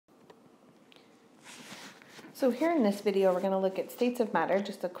So here in this video, we're going to look at states of matter,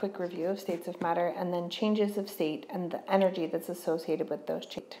 just a quick review of states of matter, and then changes of state and the energy that's associated with those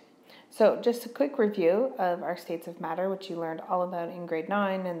changes. So just a quick review of our states of matter, which you learned all about in grade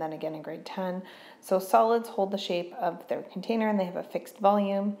 9 and then again in grade 10. So solids hold the shape of their container and they have a fixed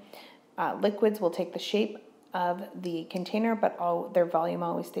volume. Liquids will take the shape of the container, but their volume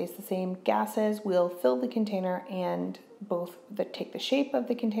always stays the same. Gases will fill the container and both take the shape of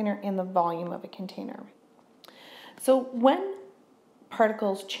the container and the volume of a container. So when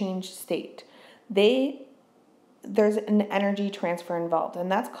particles change state, there's an energy transfer involved,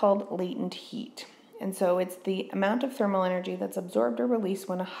 and that's called latent heat. And so it's the amount of thermal energy that's absorbed or released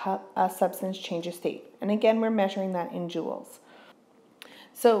when a substance changes state. And again, we're measuring that in joules.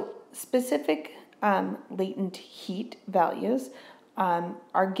 So specific latent heat values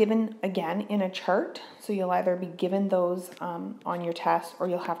are given again in a chart. So you'll either be given those on your test or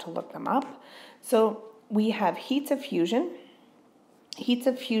you'll have to look them up. So we have heats of fusion. Heats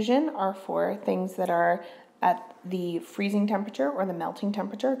of fusion are for things that are at the freezing temperature or the melting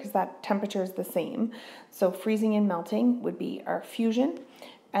temperature, because that temperature is the same. So freezing and melting would be our fusion.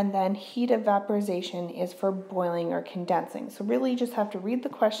 And then heat of vaporization is for boiling or condensing. So really you just have to read the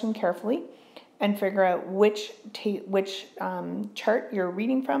question carefully and figure out which chart you're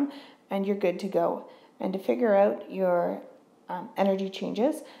reading from, and you're good to go. And to figure out your energy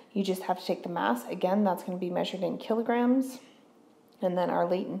changes, you just have to take the mass. Again, that's going to be measured in kilograms. And then our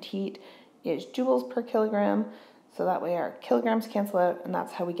latent heat is joules per kilogram. So that way our kilograms cancel out, and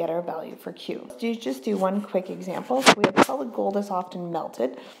that's how we get our value for Q. Just do one quick example. So we have solid gold is often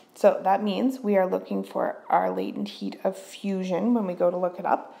melted. So that means we are looking for our latent heat of fusion when we go to look it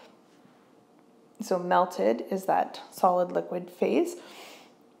up. So melted is that solid liquid phase.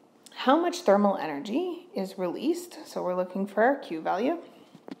 How much thermal energy is released? So we're looking for our Q value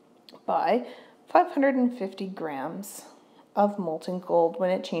by 550 grams of molten gold when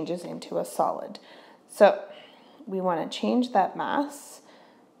it changes into a solid. So we want to change that mass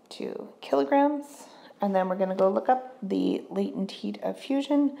to kilograms, and then we're going to go look up the latent heat of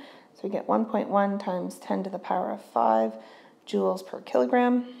fusion. So we get 1.1 times 10 to the power of 5 joules per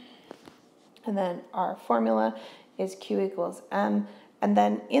kilogram. And then our formula is Q equals M. And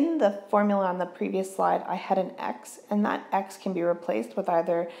then in the formula on the previous slide, I had an X, and that X can be replaced with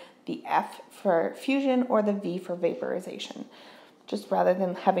either the F for fusion or the V for vaporization, just rather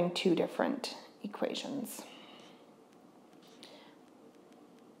than having two different equations.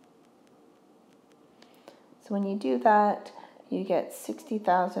 So when you do that, you get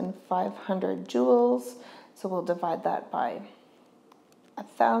 60,500 joules. So we'll divide that by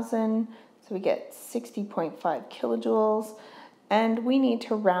 1,000. So we get 60.5 kilojoules. And we need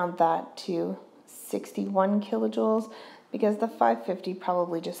to round that to 61 kilojoules because the 550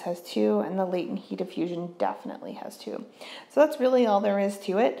 probably just has 2 and the latent heat of fusion definitely has 2. So that's really all there is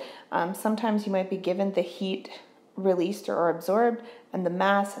to it. Sometimes you might be given the heat released or absorbed and the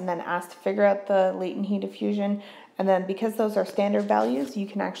mass and then asked to figure out the latent heat of fusion. And then because those are standard values, you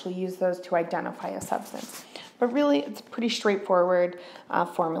can actually use those to identify a substance. But really, it's a pretty straightforward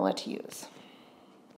formula to use.